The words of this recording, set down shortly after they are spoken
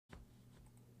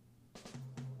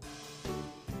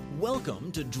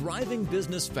Welcome to Driving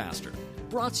Business Faster,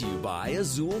 brought to you by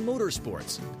Azul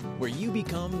Motorsports, where you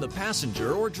become the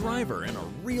passenger or driver in a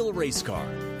real race car.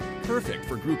 Perfect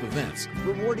for group events,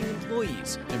 rewarding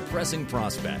employees, impressing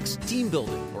prospects, team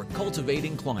building, or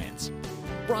cultivating clients.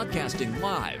 Broadcasting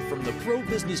live from the Pro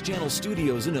Business Channel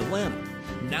studios in Atlanta.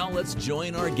 Now let's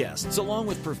join our guests, along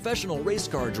with professional race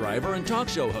car driver and talk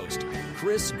show host,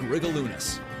 Chris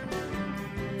Grigalunas.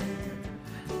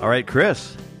 All right,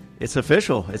 Chris, it's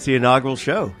official. It's the inaugural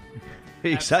show. Are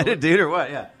you excited, dude, or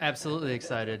what? Yeah. Absolutely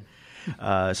excited.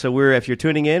 So if you're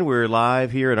tuning in, we're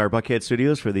live here in our Buckhead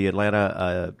studios for the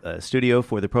Atlanta studio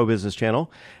for the Pro Business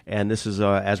Channel. And this is,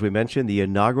 as we mentioned, the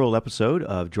inaugural episode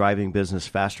of Driving Business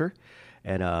Faster.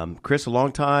 And Chris, a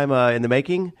long time in the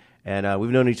making. And we've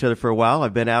known each other for a while.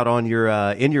 I've been out on your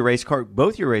in your race car,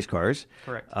 both your race cars,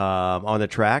 correct, on the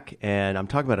track, and I'm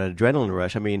talking about an adrenaline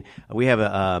rush. I mean, we have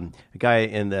a guy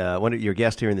in one of your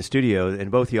guests here in the studio,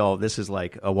 and both y'all. This is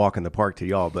like a walk in the park to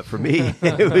y'all, but for me,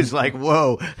 it was like,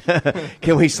 whoa,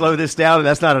 can we slow this down? And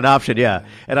that's not an option, yeah.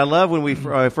 And I love when we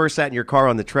first sat in your car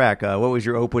on the track. What was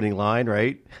your opening line,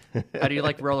 right? How do you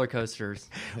like roller coasters?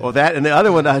 Well, that and the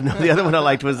other one I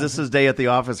liked was "This is day at the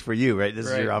office for you," right? This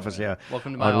is your office, yeah.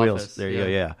 Welcome to my office. There you go,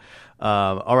 yeah.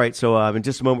 All right, so in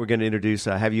just a moment, we're going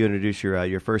to have you introduce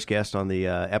your first guest on the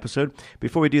episode.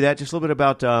 Before we do that, just a little bit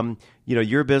about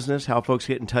your business, how folks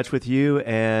get in touch with you,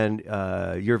 and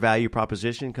your value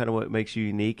proposition, kind of what makes you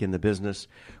unique in the business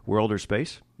world or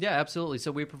space. Yeah, absolutely.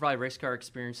 So we provide race car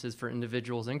experiences for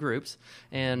individuals and groups,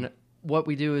 and what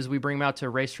we do is we bring them out to a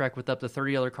racetrack with up to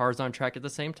 30 other cars on track at the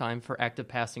same time for active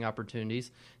passing opportunities.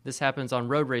 This happens on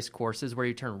road race courses where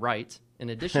you turn right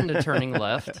in addition to turning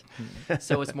left,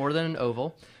 so it's more than an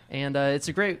oval. And it's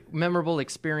a great, memorable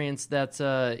experience that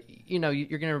you're going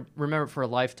to remember for a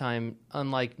lifetime,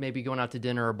 unlike maybe going out to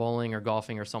dinner or bowling or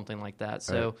golfing or something like that.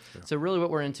 So, So really what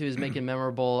we're into is making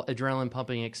memorable,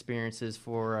 adrenaline-pumping experiences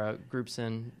for groups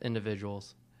and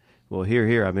individuals. Well,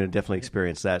 here, I'm going to definitely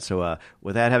experience that. So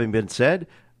with that having been said,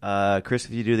 Chris,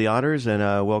 if you do the honors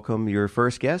and welcome your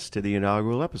first guest to the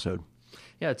inaugural episode.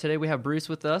 Yeah, today we have Bruce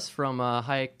with us from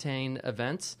Octane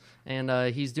Events,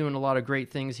 and he's doing a lot of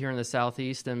great things here in the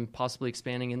Southeast and possibly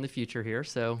expanding in the future here.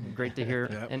 So great to hear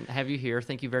and have you here.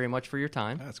 Thank you very much for your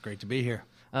time. That's great to be here.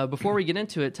 Before we get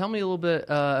into it, tell me a little bit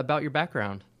about your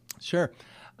background. Sure.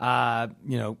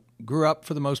 Grew up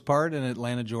for the most part in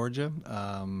Atlanta, Georgia.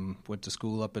 Went to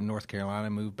school up in North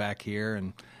Carolina, moved back here,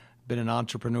 and been an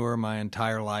entrepreneur my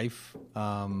entire life.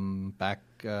 Back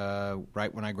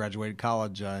right when I graduated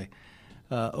college, I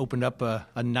opened up a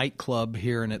nightclub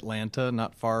here in Atlanta,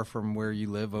 not far from where you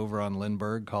live, over on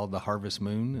Lindbergh, called the Harvest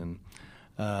Moon,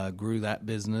 and grew that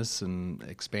business and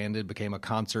expanded, became a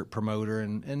concert promoter,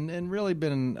 and really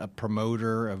been a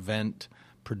promoter, event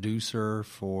producer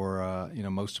for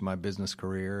most of my business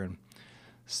career, and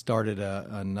started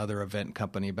another event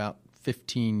company about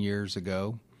 15 years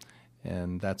ago,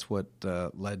 and that's what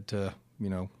led to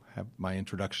have my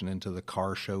introduction into the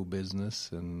car show business,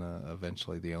 and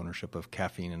eventually the ownership of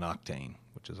Caffeine and Octane,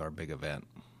 which is our big event.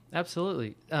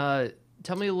 Absolutely.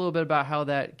 Tell me a little bit about how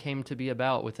that came to be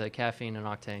about with Caffeine and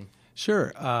Octane.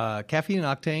 Sure. Caffeine and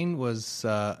Octane was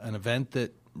an event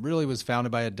that really was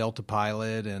founded by a Delta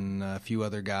pilot and a few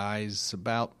other guys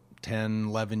about 10,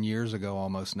 11 years ago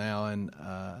almost now, and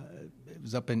it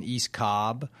was up in East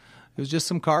Cobb. It was just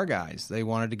some car guys. They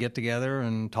wanted to get together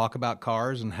and talk about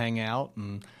cars and hang out,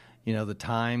 and the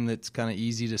time that's kind of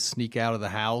easy to sneak out of the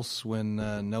house when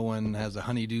no one has a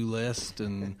honey-do list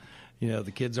and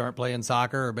the kids aren't playing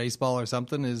soccer or baseball or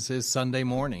something is Sunday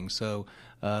morning. So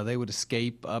they would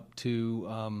escape up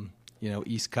to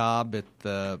East Cobb at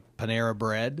the Panera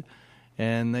Bread,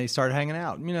 and they started hanging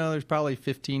out. There's probably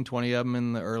 15, 20 of them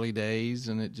in the early days,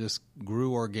 and it just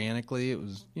grew organically. It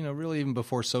was, really even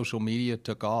before social media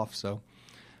took off. So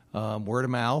word of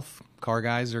mouth, car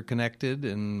guys are connected,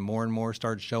 and more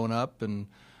started showing up, and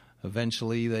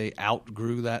eventually they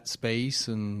outgrew that space,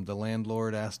 and the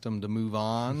landlord asked them to move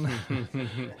on.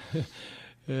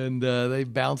 And they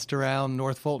bounced around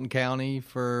North Fulton County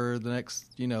for the next,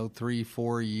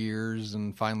 3-4 years,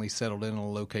 and finally settled in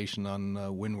a location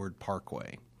on Windward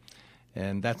Parkway.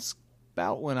 And that's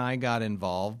about when I got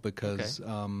involved because,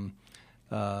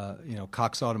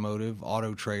 Cox Automotive,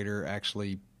 Auto Trader,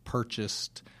 actually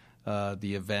purchased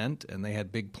the event, and they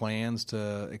had big plans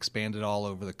to expand it all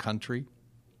over the country.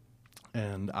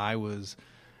 And I was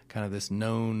kind of this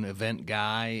known event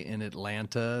guy in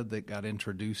Atlanta that got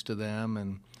introduced to them,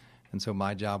 and so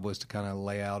my job was to kind of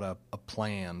lay out a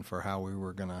plan for how we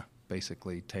were going to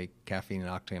basically take Caffeine and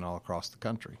Octane all across the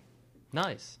country.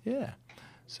 Nice. Yeah.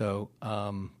 So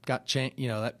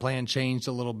that plan changed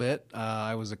a little bit.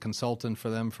 I was a consultant for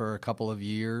them for a couple of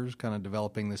years, kind of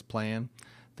developing this plan.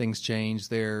 Things changed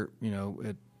there,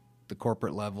 at the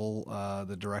corporate level,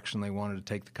 the direction they wanted to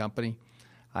take the company.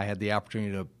 I had the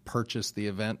opportunity to purchase the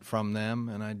event from them,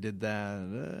 and I did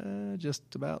that just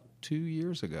about 2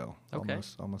 years ago,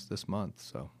 almost this month.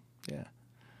 So, yeah.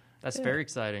 That's very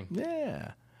exciting.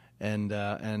 Yeah.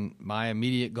 And my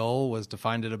immediate goal was to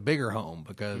find it a bigger home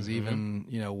because even,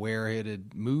 where it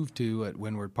had moved to at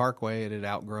Windward Parkway, it had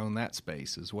outgrown that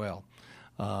space as well.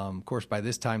 Of course, by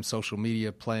this time, social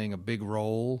media playing a big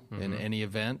role in any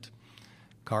event.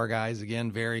 Car Guys,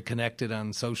 again, very connected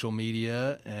on social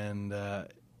media, and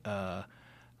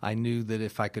I knew that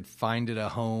if I could find it a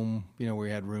home, where we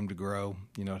had room to grow,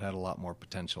 it had a lot more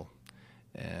potential.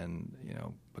 And,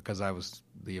 because I was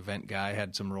the event guy,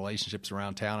 had some relationships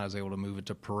around town, I was able to move it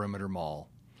to Perimeter Mall.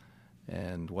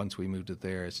 And once we moved it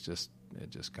there, it just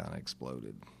kind of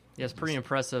exploded. Yeah, it's pretty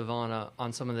impressive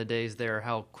on some of the days there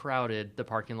how crowded the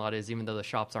parking lot is, even though the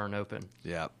shops aren't open.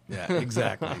 Yeah,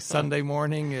 exactly. Sunday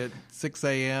morning at 6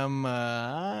 a.m.,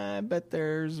 I bet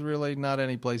there's really not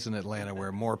any place in Atlanta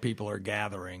where more people are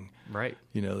gathering, right?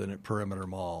 Than at Perimeter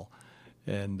Mall.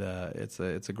 And it's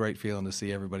a great feeling to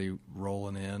see everybody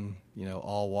rolling in,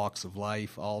 all walks of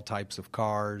life, all types of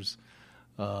cars,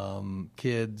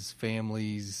 kids,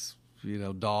 families,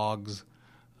 dogs,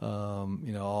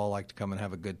 all like to come and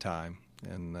have a good time.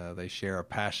 And they share a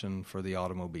passion for the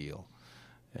automobile.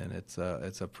 And it's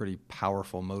a pretty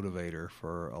powerful motivator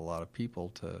for a lot of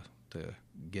people to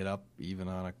get up even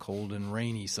on a cold and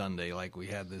rainy Sunday like we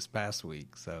had this past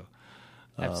week. So.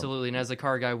 Absolutely. And as a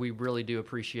car guy, we really do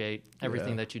appreciate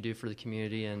everything that you do for the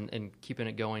community and keeping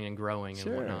it going and growing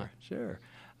and whatnot. Sure.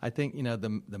 I think,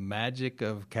 the magic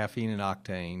of Caffeine and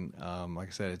Octane, like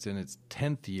I said, it's in its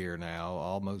 10th year now,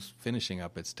 almost finishing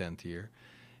up its 10th year,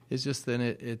 is just that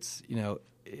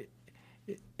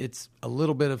it's a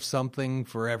little bit of something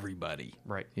for everybody.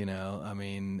 Right.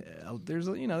 There's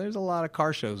a lot of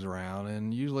car shows around,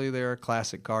 and usually there are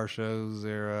classic car shows,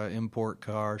 there are import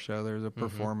car show, there's a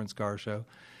performance car show.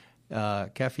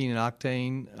 Caffeine and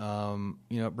Octane,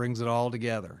 it brings it all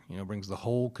together. Brings the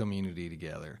whole community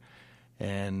together,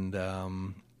 and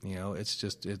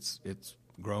it's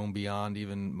grown beyond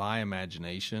even my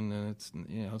imagination, and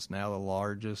it's now the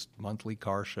largest monthly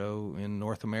car show in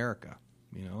North America.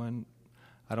 And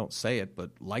I don't say it, but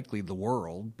likely the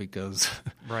world, because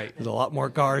there's a lot more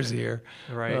cars here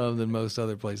than most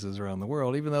other places around the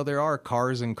world. Even though there are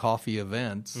cars and coffee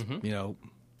events,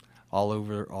 all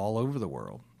over the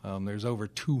world. There's over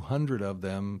 200 of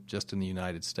them just in the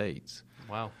United States.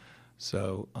 Wow!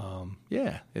 So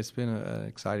it's been an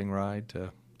exciting ride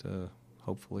to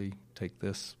hopefully take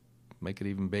this, make it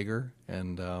even bigger,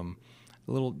 and a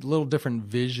little different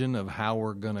vision of how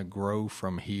we're going to grow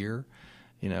from here.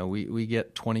 We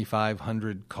get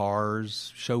 2,500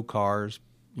 cars, show cars,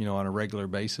 on a regular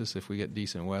basis if we get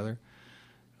decent weather.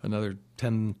 Another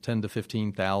 10 to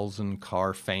 15,000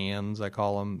 car fans, I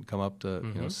call them, come up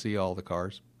to see all the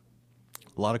cars.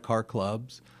 A lot of car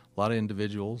clubs, a lot of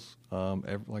individuals.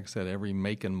 Like I said, every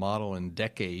make and model and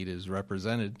decade is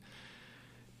represented.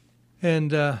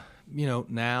 And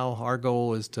now our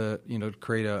goal is to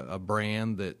create a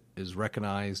brand that is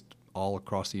recognized all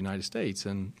across the United States,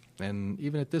 and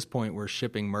even at this point, we're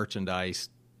shipping merchandise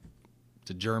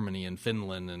to Germany and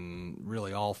Finland and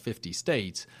really all 50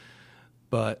 states.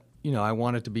 But, I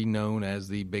want it to be known as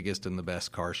the biggest and the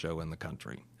best car show in the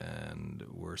country. And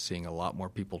we're seeing a lot more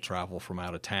people travel from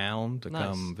out of town to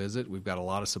come visit. We've got a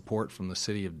lot of support from the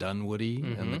city of Dunwoody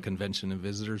and the Convention and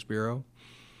Visitors Bureau.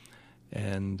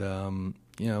 And,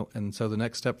 and so the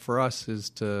next step for us is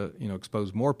to,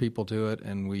 expose more people to it,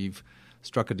 and we've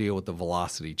struck a deal with the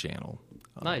Velocity Channel.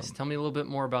 Nice. Tell me a little bit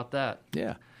more about that.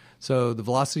 Yeah. So the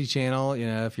Velocity Channel,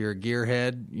 if you're a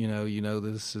gearhead,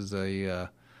 this is a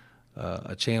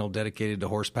channel dedicated to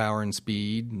horsepower and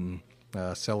speed and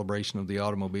celebration of the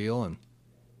automobile. And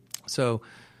so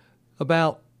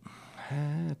about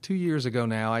 2 years ago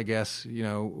now, I guess,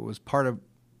 was part of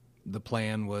the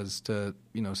plan was to,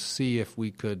 see if we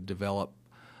could develop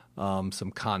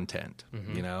some content,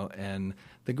 and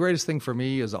the greatest thing for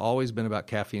me has always been about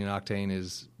Caffeine and Octane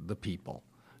is the people,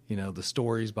 the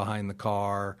stories behind the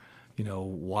car,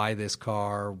 why this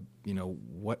car,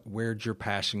 where'd your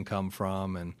passion come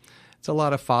from? And it's a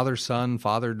lot of father-son,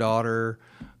 father-daughter,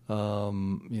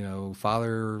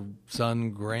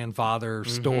 father-son, grandfather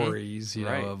stories,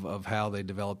 of how they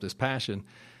developed this passion.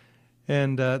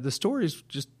 And the stories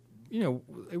just,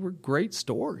 they were great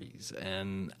stories,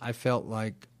 and I felt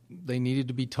like they needed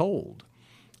to be told.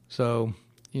 So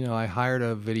I hired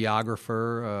a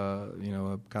videographer,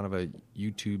 a kind of a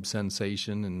YouTube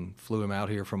sensation, and flew him out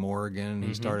here from Oregon.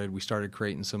 And we started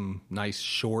creating some nice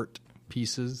short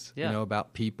pieces,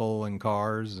 about people and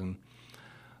cars, and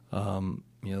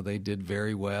they did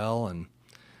very well. And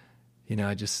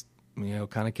I just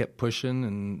kind of kept pushing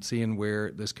and seeing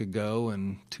where this could go.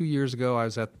 And 2 years ago, I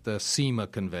was at the SEMA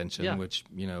convention, which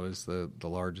is the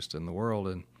largest in the world.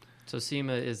 And so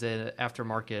SEMA is an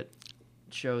aftermarket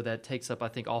show that takes up, I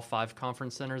think, all 5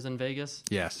 conference centers in Vegas.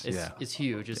 Yes, it's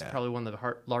huge. It's probably one of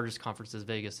the largest conferences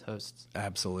Vegas hosts.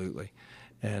 Absolutely.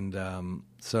 And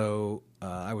so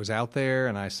I was out there,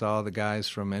 and I saw the guys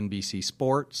from NBC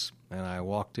Sports, and I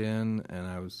walked in, and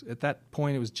I was at that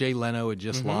point, it was Jay Leno had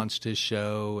just launched his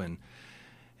show, and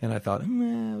I thought,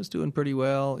 I was doing pretty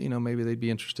well. Maybe they'd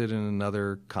be interested in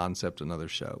another concept, another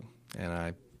show. And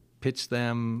I pitched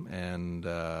them, and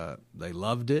they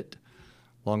loved it.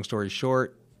 Long story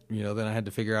short, then I had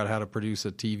to figure out how to produce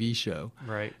a TV show.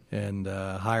 Right. And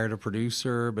hired a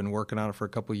producer, been working on it for a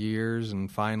couple of years, and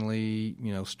finally,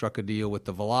 struck a deal with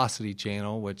the Velocity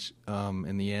Channel, which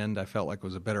in the end I felt like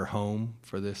was a better home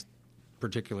for this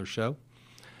particular show.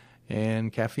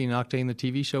 And Caffeine and Octane, the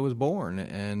TV show, was born,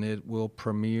 and it will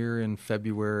premiere in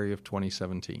February of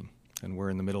 2017. And we're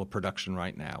in the middle of production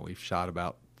right now. We've shot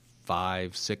about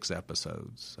 5-6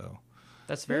 episodes, so...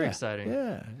 That's very exciting.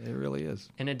 Yeah, it really is.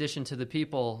 In addition to the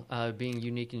people being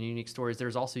unique and unique stories,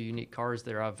 there's also unique cars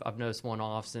there. I've noticed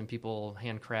one-offs, and people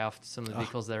handcraft some of the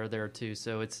vehicles that are there too.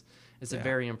 So it's a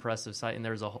very impressive site, and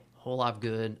there's a whole lot of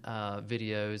good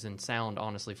videos and sound,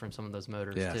 honestly, from some of those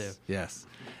motors too. Yes,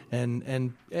 and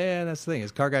that's the thing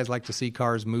is car guys like to see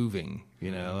cars moving. I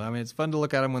mean, it's fun to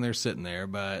look at them when they're sitting there,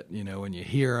 but when you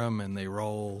hear them and they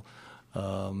roll.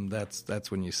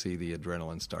 That's when you see the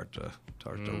adrenaline start to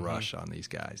rush on these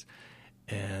guys.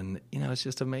 And, it's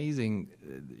just amazing.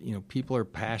 People are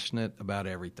passionate about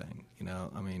everything.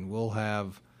 I mean, we'll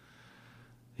have,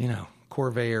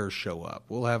 Corvairs show up.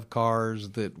 We'll have cars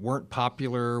that weren't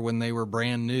popular when they were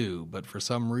brand new, but for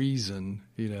some reason,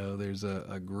 there's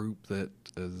a group that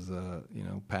is,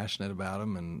 passionate about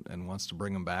them and wants to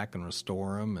bring them back and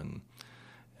restore them and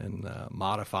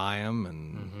modify them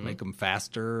and make them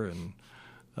faster and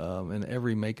in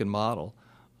every make and model.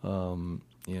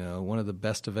 One of the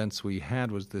best events we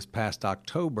had was this past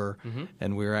October,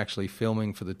 and we were actually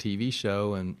filming for the TV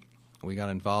show, and we got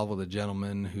involved with a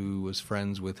gentleman who was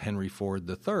friends with Henry Ford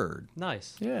III.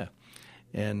 Nice. Yeah.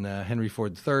 And Henry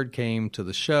Ford III came to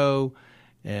the show,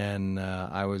 and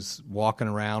I was walking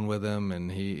around with him,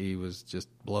 and he was just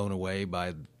blown away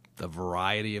by the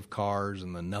variety of cars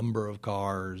and the number of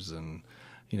cars and,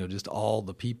 just all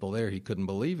the people there. He couldn't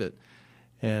believe it.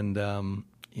 And, of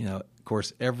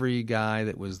course, every guy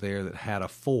that was there that had a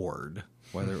Ford,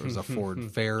 whether it was a Ford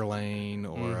Fairlane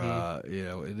or,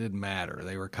 it didn't matter.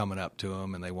 They were coming up to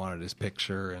him and they wanted his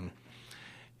picture.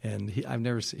 And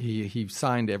he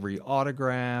signed every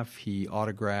autograph. He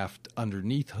autographed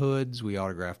underneath hoods. We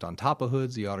autographed on top of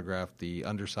hoods. He autographed the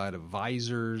underside of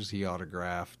visors. He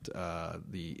autographed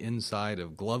the inside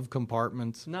of glove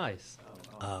compartments. Nice.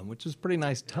 Which is a pretty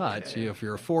nice touch, if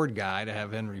you're a Ford guy, to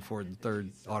have Henry Ford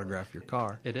III autograph your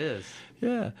car. It is.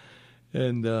 Yeah.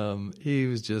 And he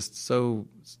was just so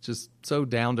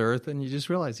down to earth, and you just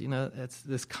realize, it's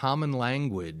this common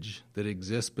language that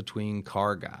exists between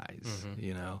car guys,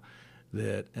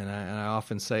 that, and I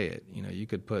often say it, you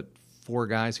could put 4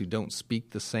 guys who don't speak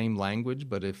the same language,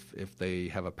 but if they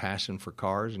have a passion for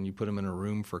cars and you put them in a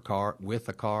room with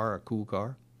a cool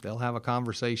car, they'll have a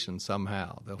conversation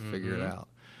somehow. They'll figure it out.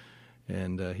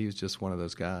 And he was just one of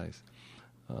those guys.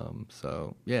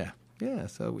 So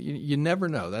you never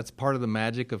know. That's part of the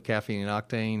magic of Caffeine and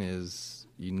Octane is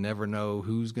you never know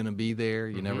who's going to be there.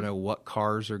 You never know what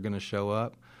cars are going to show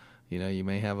up. You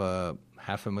may have a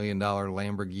 $500,000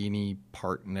 Lamborghini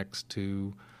parked next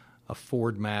to a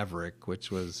Ford Maverick,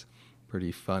 which was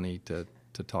pretty funny to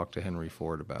talk to Henry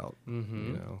Ford about.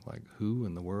 Like who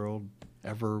in the world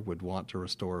ever would want to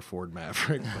restore a Ford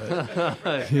Maverick?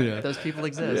 But, those people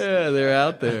exist. Yeah, they're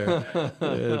out there.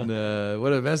 And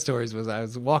one of the best stories was I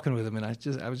was walking with him, and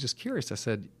I was just curious. I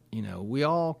said, we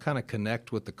all kind of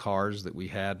connect with the cars that we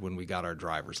had when we got our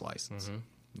driver's license.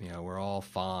 We're all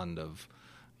fond of,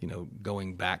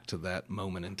 going back to that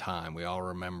moment in time. We all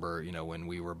remember, when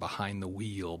we were behind the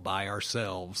wheel by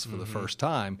ourselves for the first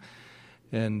time.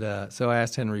 And so I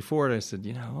asked Henry Ford, I said,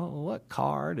 what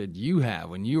car did you have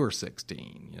when you were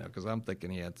 16? Because I'm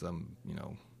thinking he had some,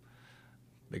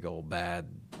 big old bad,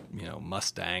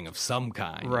 Mustang of some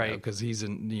kind, right? Because he's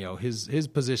in, his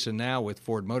position now with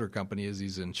Ford Motor Company is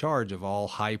he's in charge of all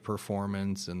high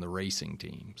performance and the racing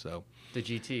team. So the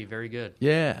GT, very good.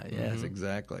 Yeah, yes,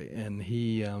 exactly. And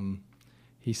he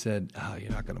said, "Oh,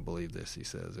 you're not going to believe this." He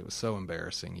says it was so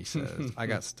embarrassing. He says, "I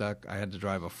got stuck. I had to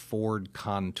drive a Ford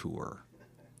Contour."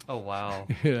 Oh wow!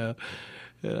 Yeah.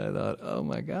 And I thought, oh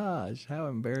my gosh, how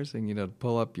embarrassing, to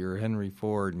pull up your Henry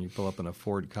Ford and you pull up in a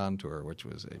Ford Contour, which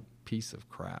was a piece of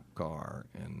crap car,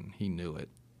 and he knew it.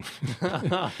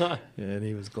 And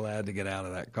he was glad to get out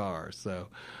of that car. So,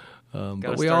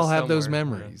 but we all have those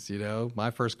memories,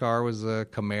 My first car was a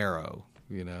Camaro,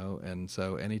 and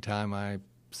so anytime I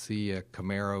see a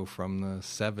Camaro from the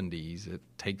 70s, it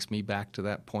takes me back to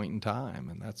that point in time.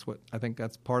 And I think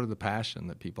that's part of the passion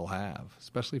that people have,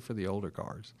 especially for the older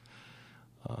cars.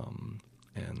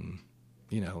 And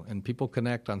people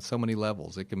connect on so many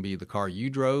levels. It can be the car you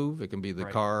drove. It can be the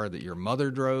car that your mother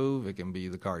drove. It can be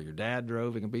the car your dad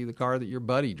drove. It can be the car that your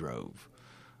buddy drove.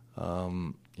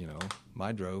 My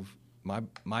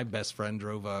best friend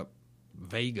drove a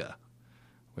Vega,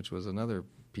 which was another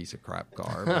piece of crap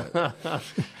car. But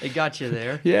it got you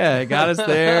there. Yeah, it got us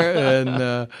there.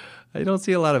 And I don't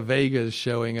see a lot of Vegas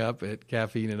showing up at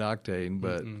Caffeine and Octane,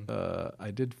 but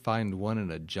I did find one in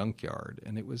a junkyard,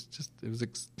 and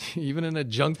even in a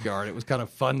junkyard, it was kind of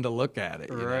fun to look at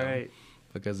it, right?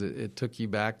 Because it took you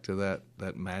back to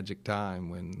that magic time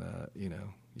when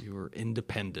you were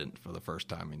independent for the first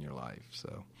time in your life.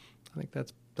 So I think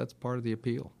that's part of the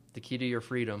appeal. The key to your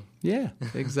freedom. Yeah,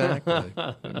 exactly,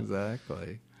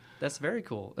 exactly. That's very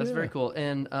cool. That's very cool.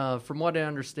 And from what I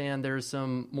understand, there's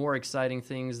some more exciting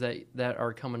things that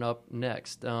are coming up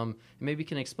next. Maybe you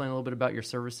can explain a little bit about your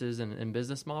services and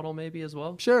business model maybe as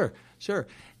well? Sure. Like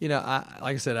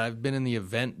I said, I've been in the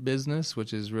event business,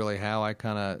 which is really how I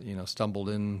kind of, stumbled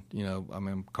in, I'm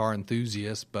a car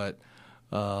enthusiast, but,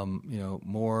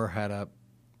 more had a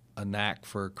knack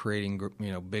for creating,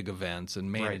 big events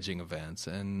and managing events,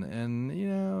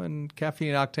 and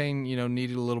Caffeine and Octane,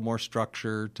 needed a little more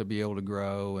structure to be able to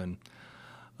grow, and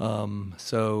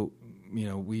so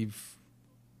we've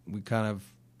kind of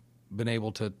been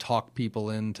able to talk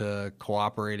people into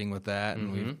cooperating with that,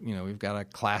 and we've got a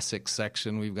classic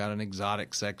section, we've got an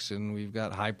exotic section, we've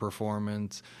got high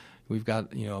performance. We've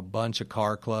got a bunch of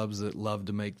car clubs that love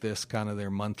to make this kind of their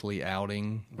monthly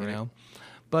outing, you know.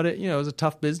 But it was a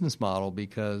tough business model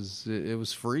because it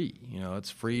was free. It's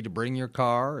free to bring your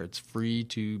car. It's free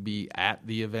to be at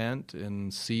the event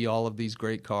and see all of these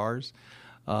great cars.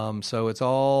 So it's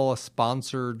all a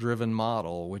sponsor-driven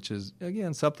model, which is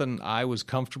again something I was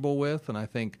comfortable with, and I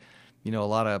think a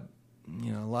lot of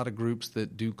groups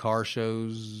that do car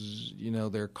shows,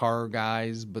 they're car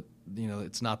guys, but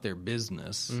it's not their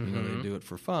business. They do it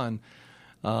for fun,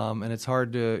 and it's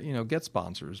hard to get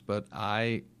sponsors. But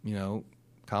I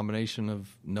combination of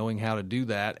knowing how to do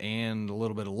that and a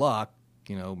little bit of luck,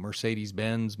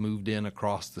 Mercedes-Benz moved in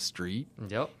across the street.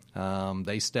 Yep.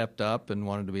 They stepped up and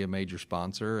wanted to be a major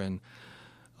sponsor. And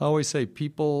I always say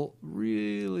people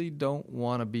really don't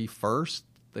want to be first.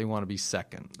 They want to be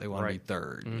second. They want to be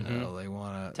third. They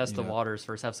want to test the waters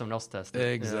first, have someone else test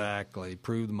it. Exactly.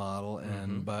 Prove the model.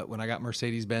 And but when I got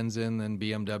Mercedes-Benz in, then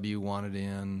BMW wanted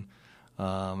in.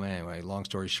 Anyway, long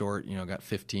story short, got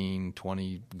 15,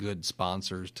 20 good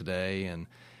sponsors today, and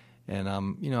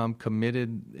I'm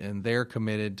committed, and they're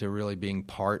committed to really being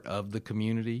part of the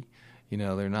community.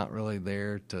 They're not really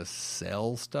there to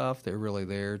sell stuff. They're really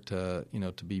there to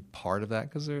to be part of that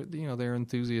because they're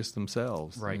enthusiasts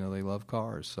themselves. Right. They love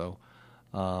cars. So,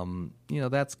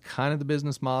 that's kind of the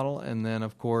business model, and then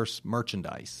of course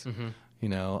merchandise.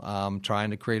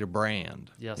 Trying to create a brand.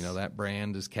 Yes. That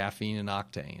brand is Caffeine and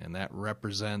Octane, and that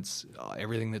represents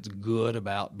everything that's good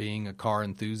about being a car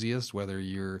enthusiast, whether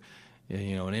you're,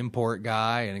 an import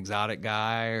guy, an exotic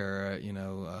guy, or,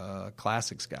 a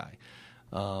classics guy.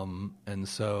 And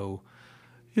so,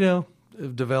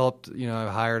 I've developed,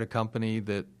 I've hired a company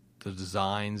that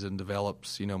designs and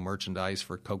develops, merchandise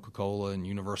for Coca-Cola and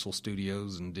Universal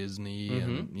Studios and Disney,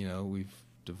 and, we've,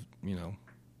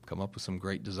 come up with some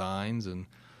great designs and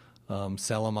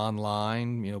sell them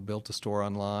online, built a store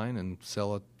online and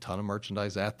sell a ton of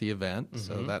merchandise at the event.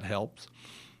 So that helps.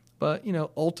 But,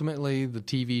 ultimately the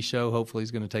TV show hopefully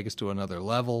is going to take us to another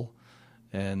level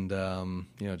and, brings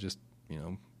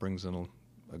in a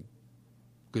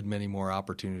good many more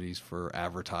opportunities for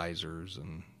advertisers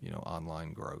and,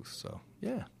 online growth. So,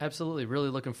 yeah. Absolutely. Really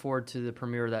looking forward to the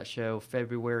premiere of that show,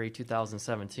 February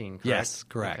 2017, correct? Yes,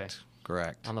 correct. Okay.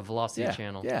 Correct. On the Velocity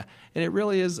channel. Yeah, and it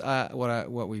really is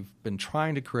what we've been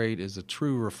trying to create is a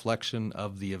true reflection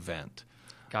of the event.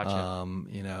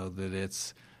 Gotcha. That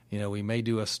it's, we may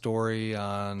do a story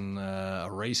on a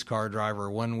race car driver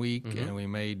one week, and we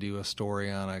may do a story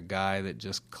on a guy that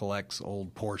just collects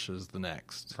old Porsches the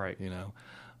next. Right.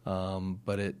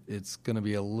 But it's going to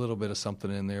be a little bit of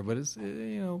something in there, but it's,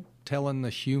 telling the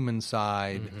human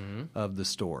side of the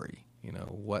story,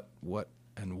 what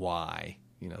and why,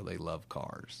 they love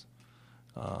cars.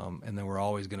 And then we're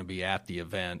always going to be at the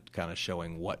event kind of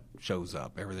showing what shows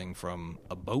up. Everything from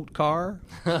a boat car,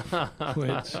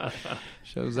 which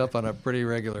shows up on a pretty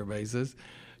regular basis,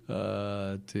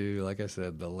 to, like I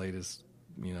said, the latest,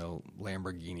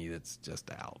 Lamborghini that's just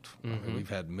out. I mean, we've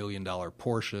had $1 million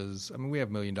Porsches. I mean, we have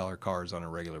 $1 million cars on a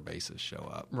regular basis show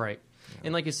up. Right.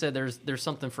 And like you said, there's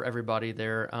something for everybody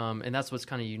there, and that's what's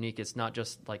kind of unique. It's not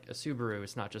just like a Subaru.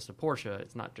 It's not just a Porsche.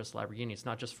 It's not just Lamborghini. It's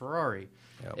not just Ferrari.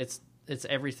 Yep. It's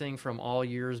everything from all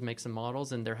years, makes, and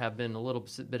models, and there have been a little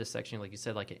bit of section, like you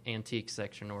said, like an antique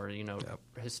section or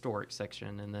historic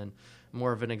section, and then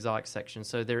more of an exotic section.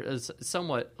 So there is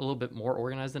somewhat a little bit more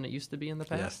organized than it used to be in the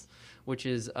past, which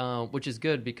is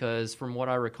good because from what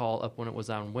I recall, up when it was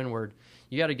on Windward,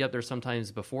 you got to get there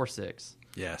sometimes before 6.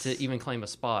 Yes. To even claim a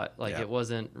spot. It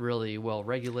wasn't really well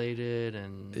regulated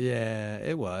and yeah,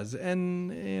 it was.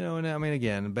 And and I mean,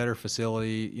 again, a better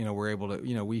facility, we're able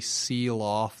to, we seal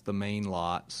off the main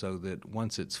lot so that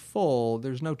once it's full,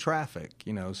 there's no traffic,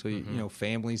 so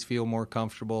families feel more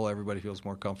comfortable, everybody feels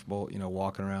more comfortable,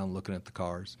 walking around looking at the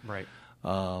cars. Right.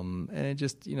 And it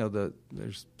just,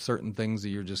 there's certain things that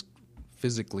you're just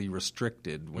physically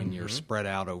restricted when you're spread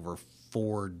out over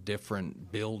 4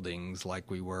 different buildings like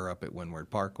we were up at Windward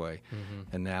Parkway,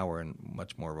 and now we're in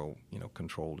much more of a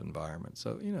controlled environment.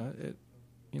 So it,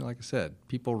 like I said,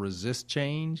 people resist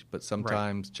change, but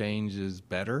sometimes change is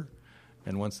better.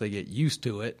 And once they get used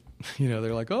to it,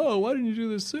 they're like, "Oh, why didn't you do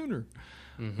this sooner?"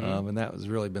 And that has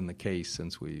really been the case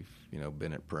since we've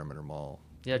been at Perimeter Mall.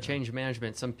 Yeah, change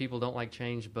management. Some people don't like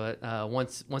change, but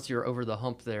once you're over the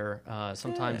hump there,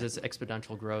 sometimes it's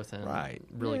exponential growth and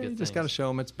really good you things. just got to show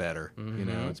them it's better.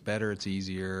 It's better, it's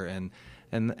easier,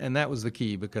 and that was the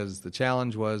key because the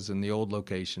challenge was in the old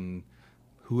location,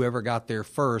 whoever got there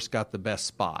first got the best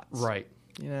spots. Right.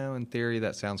 In theory,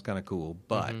 that sounds kind of cool,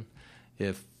 but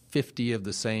if 50 of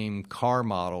the same car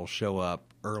model show up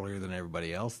earlier than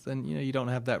everybody else, then you don't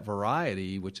have that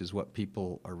variety, which is what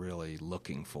people are really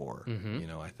looking for.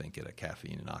 I think at a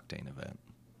Caffeine and Octane event.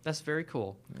 That's very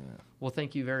cool. Yeah. Well,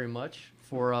 thank you very much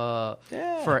for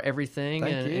everything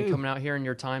and coming out here in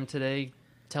your time today,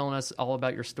 telling us all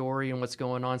about your story and what's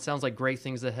going on. Sounds like great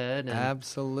things ahead. And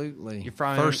absolutely. You're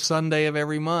firing first Sunday of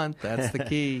every month. That's the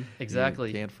key. Exactly.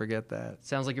 You can't forget that.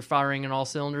 Sounds like you're firing in all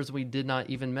cylinders. We did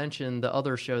not even mention the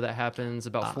other show that happens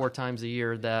about 4 times a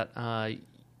year that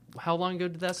how long ago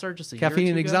did that start? Just a year or two Caffeine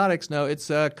and ago? Exotics. No, it's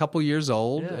a couple years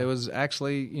old. Yeah. It was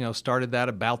actually, started that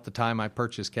about the time I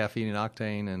purchased Caffeine and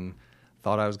Octane and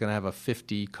thought I was going to have a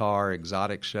 50-car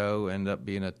exotic show. Ended up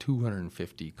being a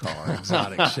 250-car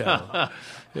exotic show.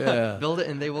 Yeah. Build it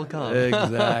and they will come.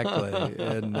 Exactly.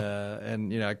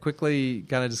 And I quickly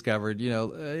kind of discovered,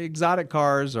 exotic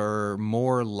cars are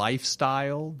more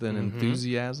lifestyle than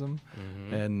enthusiasm.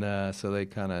 And so they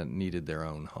kind of needed their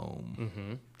own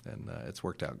home. And it's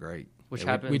worked out great. Which we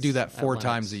happens do that 4 at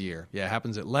times Lennox. a year. Yeah, it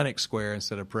happens at Lennox Square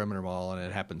instead of Perimeter Mall, and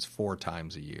it happens 4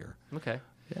 times a year. Okay.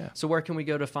 Yeah. So where can we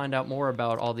go to find out more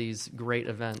about all these great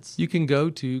events? You can go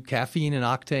to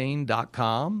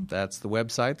caffeineandoctane.com. That's the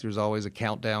website. There's always a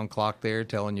countdown clock there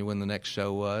telling you when the next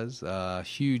show was.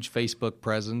 Huge Facebook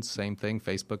presence. Same thing,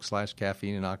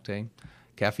 Facebook/Caffeine and Octane.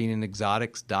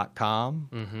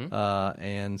 Caffeineandexotics.com.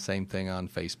 And same thing on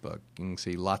Facebook. You can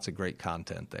see lots of great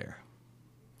content there.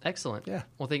 Excellent. Yeah.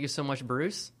 Well, thank you so much,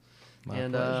 Bruce. My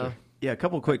pleasure. Yeah, a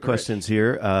couple of quick questions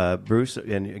here, Bruce.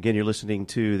 And again, you're listening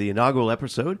to the inaugural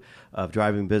episode of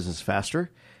Driving Business Faster,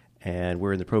 and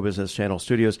we're in the Pro Business Channel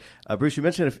studios. Bruce, you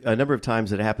mentioned a number of times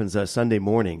that it happens Sunday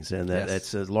mornings, and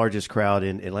that's the largest crowd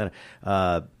in Atlanta.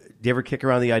 Do you ever kick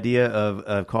around the idea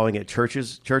of calling it church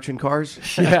and cars?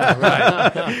 Yeah,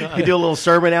 right. You do a little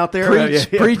sermon out there?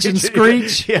 Preach and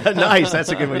screech. Yeah, nice. That's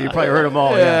a good one. You probably heard them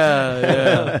all.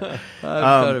 Yeah.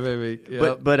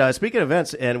 But speaking of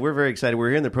events, and we're very excited. We're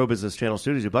here in the Pro Business Channel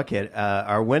studios at Buckhead.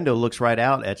 Our window looks right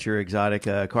out at your exotic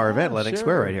car event, Lennox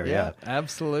Square, right here. Yeah,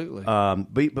 absolutely.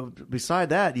 But beside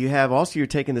that, you're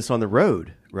taking this on the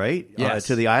road, right? Yes.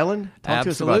 To the island. Talk to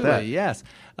us Absolutely, about that. Yes.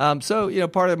 So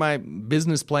part of my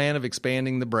business plan of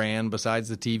expanding the brand, besides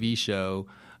the TV show,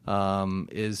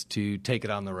 is to take it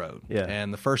on the road. Yeah.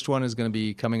 And the first one is going to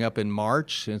be coming up in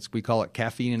March. We call it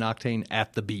Caffeine and Octane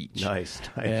at the Beach. Nice.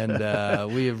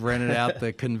 And we have rented out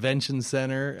the convention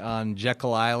center on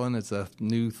Jekyll Island. It's a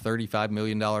new $35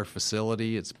 million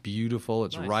facility. It's beautiful.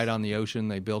 It's right on the ocean.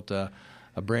 They built a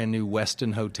brand new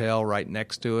Westin hotel right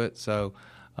next to it. So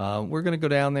we're going to go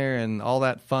down there, and all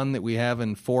that fun that we have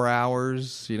in 4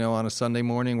 hours, on a Sunday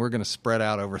morning, we're going to spread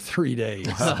out over 3 days.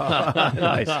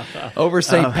 Nice. Over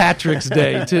St. Patrick's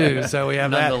Day, too. So we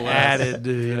have that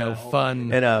added,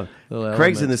 fun. And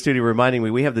Craig's in the studio reminding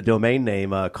me we have the domain name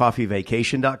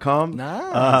coffeevacation.com.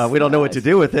 Nice. We don't know what to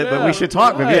do with it, but we should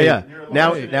talk. Right. Yeah.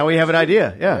 Now we have an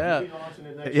idea. Yeah.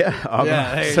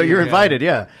 So you're invited.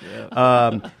 Yeah.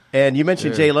 And you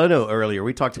mentioned Jay Leno earlier.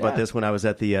 We talked about this when I was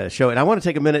at the show. And I want to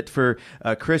take a minute for,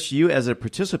 Chris, you as a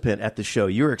participant at the show,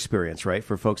 your experience, right,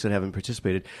 for folks that haven't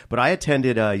participated. But I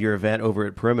attended your event over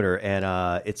at Perimeter, and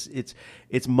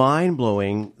it's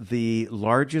mind-blowing. The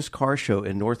largest car show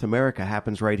in North America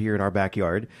happens right here in our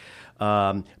backyard.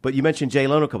 But you mentioned Jay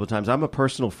Leno a couple of times. I'm a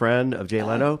personal friend of Jay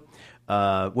Leno.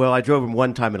 Well, I drove him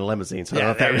one time in a limousine, so I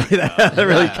don't know if that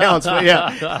really counts. But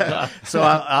yeah, so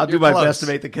I'll do my best to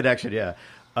make the connection. Yeah.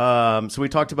 So we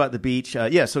talked about the beach.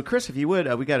 So Chris, if you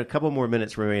would, we got a couple more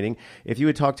minutes remaining. If you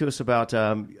would talk to us about,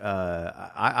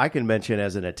 I can mention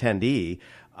as an attendee,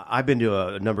 I've been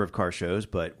to a number of car shows,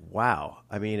 but wow,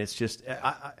 I mean, it's just,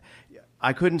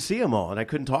 I couldn't see them all, and I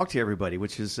couldn't talk to everybody,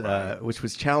 which was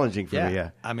challenging for me.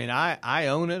 Yeah. I mean, I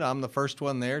own it. I'm the first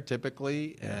one there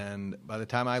typically, and by the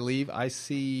time I leave, I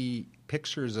see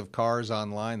pictures of cars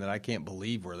online that I can't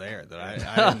believe were there, that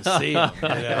I didn't see them.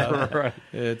 Right.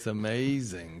 It's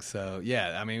amazing. So,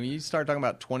 yeah, I mean, when you start talking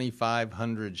about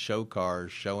 2,500 show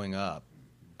cars showing up,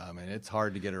 I mean, it's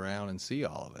hard to get around and see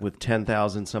all of it. With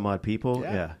 10,000 some odd people,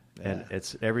 yeah. And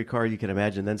it's every car you can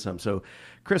imagine, then some. So,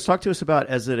 Chris, talk to us about,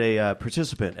 as a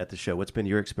participant at the show, what's been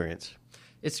your experience?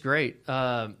 It's great.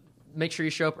 Make sure you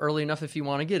show up early enough if you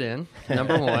want to get in,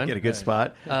 number one. Get a good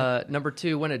spot. Number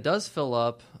two, when it does fill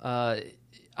up,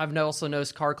 I've also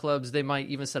noticed car clubs, they might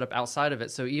even set up outside of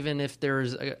it. So even if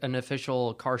there's an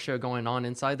official car show going on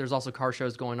inside, there's also car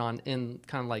shows going on in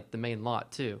kind of like the main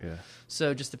lot too. Yeah.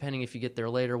 So just depending if you get there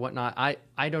late or whatnot,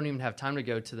 I don't even have time to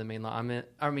go to the main lot. In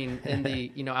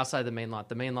the, outside the main lot.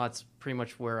 The main lot's pretty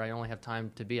much where I only have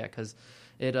time to be at, because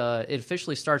it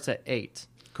officially starts at 8.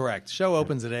 Correct. Show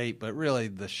opens at 8, but really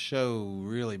the show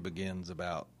really begins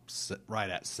about right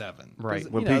at 7. Right.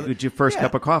 When people get your first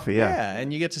cup of coffee, Yeah,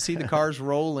 and you get to see the cars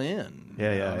roll in.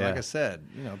 Like I said,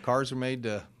 cars are made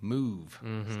to move,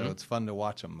 so it's fun to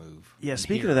watch them move. Yeah,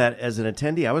 speaking of that, as an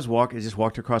attendee, I just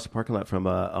walked across the parking lot from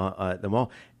the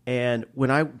mall, and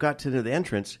when I got to the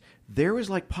entrance, there was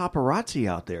like paparazzi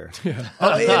out there. Yeah.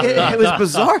 It was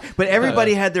bizarre, but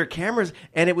everybody had their cameras,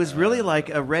 and it was really like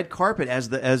a red carpet as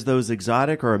those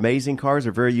exotic or amazing cars,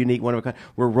 or very unique, one of a kind,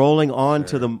 were rolling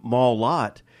onto the mall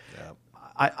lot.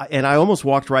 I almost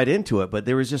walked right into it, but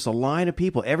there was just a line of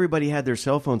people. Everybody had their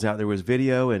cell phones out. There was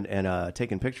video and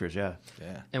taking pictures. Yeah.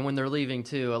 And when they're leaving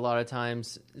too, a lot of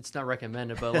times it's not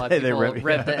recommended, but a lot of people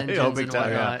rev the engines and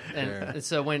whatnot. And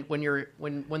so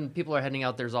when people are heading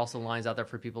out, there's also lines out there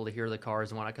for people to hear the cars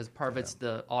and whatnot, because part of it's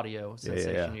the audio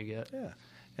sensation you get. Yeah.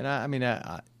 And I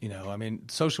mean,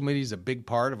 social media is a big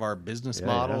part of our business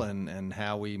model and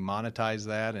how we monetize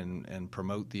that and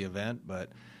promote the event.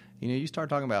 But you start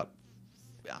talking about,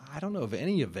 I don't know of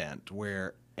any event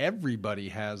where everybody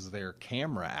has their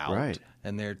camera out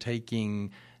and they're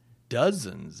taking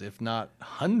dozens, if not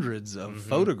hundreds of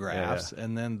photographs,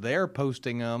 and then they're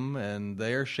posting them and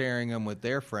they're sharing them with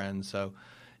their friends. So,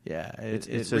 it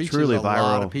reaches truly a viral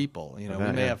lot of people. We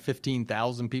may have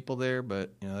 15,000 people there, but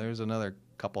there's another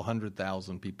couple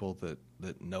 100,000 people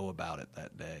that know about it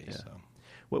that day. Yeah. So,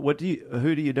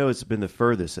 who do you know has been the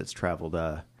furthest that's traveled?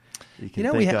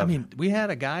 We had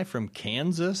a guy from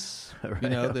Kansas,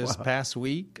 this past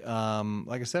week.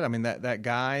 Like I said, that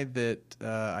guy that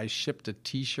I shipped a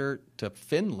T-shirt to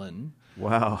Finland.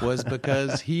 Wow. Was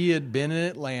because he had been in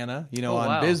Atlanta,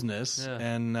 on business,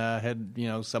 and had,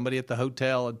 somebody at the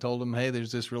hotel had told him, hey,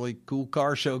 there's this really cool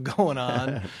car show going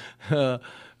on.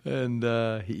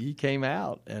 And he came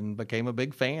out and became a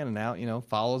big fan, and now,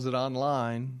 follows it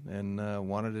online and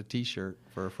wanted a T-shirt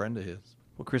for a friend of his.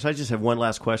 Well, Chris, I just have one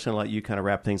last question. I'll let you kind of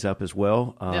wrap things up as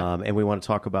well. And we want to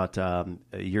talk about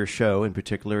your show in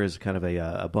particular as kind of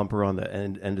a bumper on the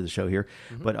end of the show here.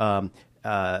 Mm-hmm.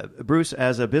 But Bruce,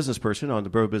 as a business person on the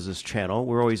Bro Business channel,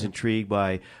 we're always intrigued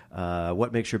by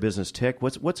what makes your business tick.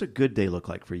 What's a good day look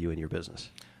like for you in your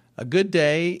business? A good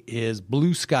day is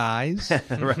blue skies.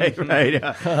 Right.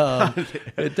 Yeah.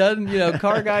 It doesn't,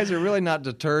 car guys are really not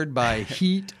deterred by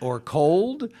heat or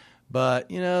cold. But,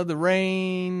 the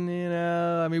rain,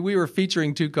 we were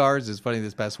featuring 2 cars. It's funny,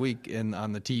 this past week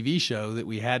on the TV show that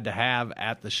we had to have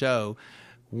at the show.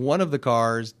 One of the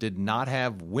cars did not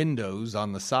have windows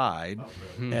on the side,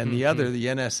 and the other, the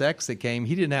NSX that came,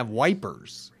 he didn't have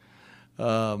wipers.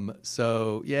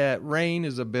 So, yeah, rain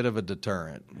is a bit of a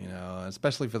deterrent,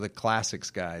 especially for the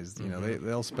classics guys.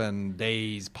 They'll spend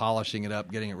days polishing it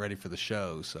up, getting it ready for the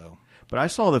show, so... But I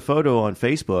saw the photo on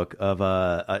Facebook of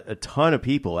a ton of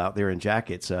people out there in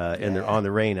jackets and they're on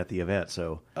the rain at the event.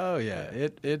 So yeah,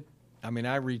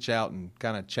 I reach out and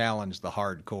kind of challenge the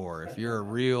hardcore. If you're a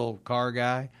real car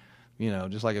guy,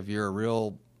 just like if you're a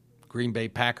real Green Bay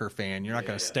Packer fan, you're not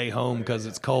going to stay home because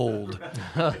it's cold.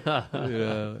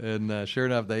 And sure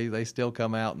enough, they still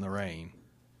come out in the rain.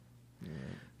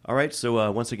 All right,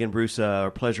 so once again, Bruce, our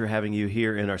pleasure having you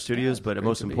here in our studios, but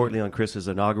most importantly on Chris's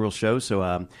inaugural show. So,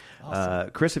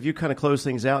 awesome. Chris, if you kind of close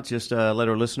things out, just let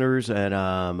our listeners and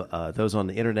those on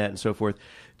the internet and so forth,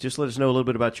 just let us know a little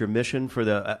bit about your mission for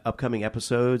the upcoming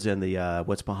episodes and the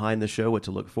what's behind the show, what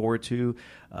to look forward to,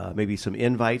 maybe some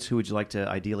invites. Who would you like to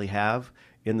ideally have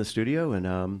in the studio?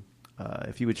 And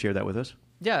if you would share that with us.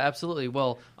 Yeah, absolutely.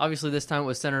 Well, obviously this time it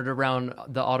was centered around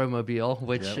the automobile,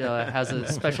 which has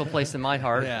a special place in my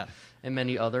heart and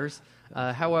many others.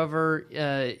 However,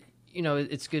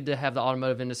 it's good to have the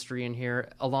automotive industry in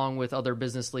here along with other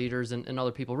business leaders and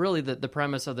other people. Really, the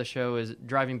premise of the show is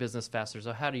driving business faster.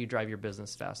 So how do you drive your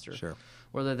business faster? Sure.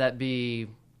 Whether that be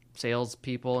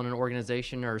salespeople in an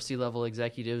organization or C-level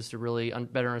executives to really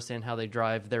better understand how they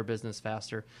drive their business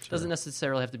faster. Sure. Doesn't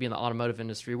necessarily have to be in the automotive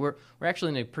industry. We're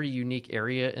actually in a pretty unique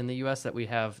area in the U.S. that we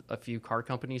have a few car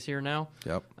companies here now.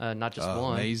 Yep. Not just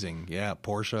one. Amazing. Yeah,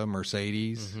 Porsche,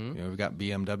 Mercedes. We've got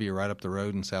BMW right up the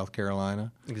road in South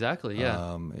Carolina. Exactly,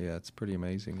 yeah. It's pretty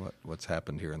amazing what's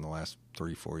happened here in the last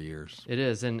 3-4 years. It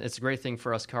is, and it's a great thing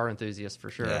for us car enthusiasts for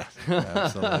sure. Yeah,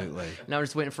 absolutely. Now we're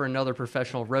just waiting for another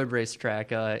professional road race track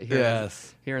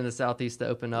here in the Southeast to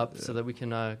open up so that we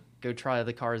can go try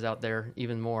the cars out there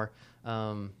even more.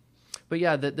 But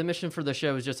yeah, the mission for the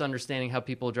show is just understanding how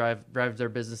people drive their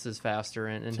businesses faster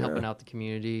and helping out the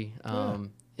community in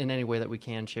any way that we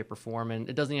can, shape, or form. And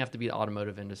it doesn't even have to be the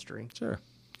automotive industry. Sure.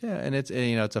 Yeah, and it's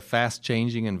a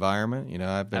fast-changing environment.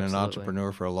 I've been an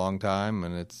entrepreneur for a long time,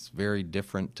 and it's very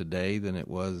different today than it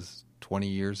was 20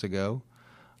 years ago.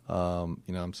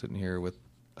 I'm sitting here with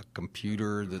a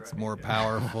computer that's more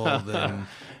powerful than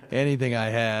anything I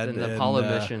had. Than the Apollo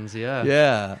missions, yeah.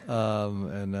 Yeah,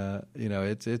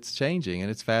 it's changing, and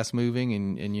it's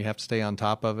fast-moving, and you have to stay on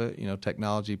top of it.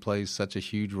 Technology plays such a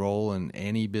huge role in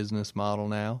any business model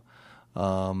now.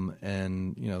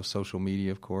 And social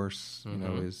media, of course,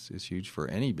 is huge for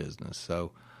any business.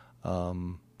 So,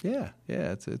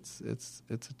 it's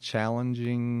a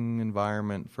challenging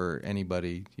environment for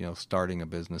anybody, starting a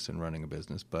business and running a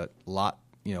business. But a lot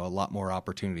more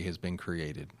opportunity has been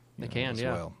created.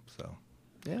 Well. So,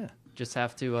 yeah. Just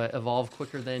have to evolve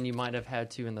quicker than you might have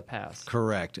had to in the past.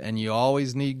 Correct. And you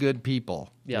always need good people.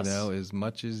 Yes. As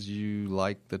much as you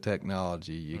like the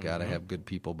technology, you got to have good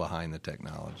people behind the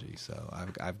technology. So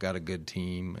I've got a good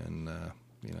team, and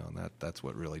that's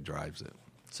what really drives it.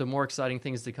 So more exciting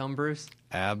things to come, Bruce?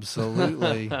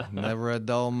 Absolutely. Never a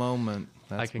dull moment.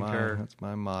 I concur. That's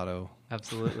my motto.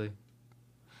 Absolutely.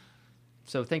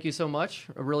 So thank you so much.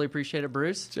 I really appreciate it,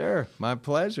 Bruce. Sure. My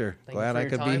pleasure. Glad I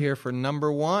could be here for number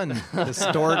one.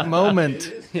 Historic moment.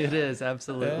 It is,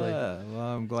 absolutely. Yeah. Well,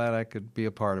 I'm glad I could be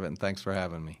a part of it, and thanks for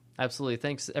having me. Absolutely.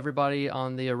 Thanks, everybody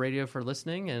on the radio for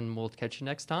listening, and we'll catch you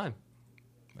next time.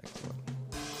 Excellent.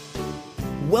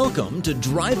 Welcome to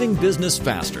Driving Business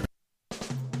Faster.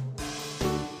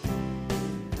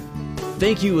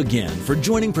 Thank you again for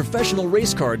joining professional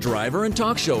race car driver and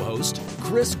talk show host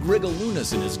Chris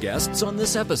Grigalunas and his guests on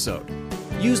this episode.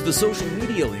 Use the social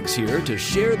media links here to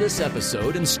share this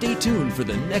episode and stay tuned for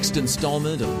the next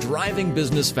installment of Driving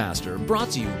Business Faster, brought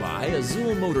to you by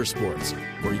Azul Motorsports,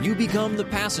 where you become the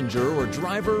passenger or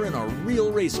driver in a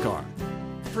real race car.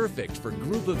 Perfect for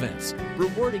group events,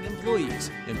 rewarding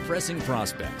employees, impressing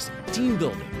prospects, team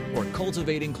building, or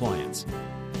cultivating clients.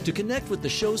 To connect with the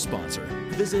show sponsor,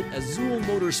 visit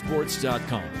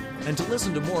azulmotorsports.com. And to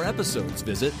listen to more episodes,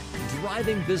 visit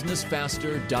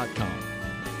drivingbusinessfaster.com.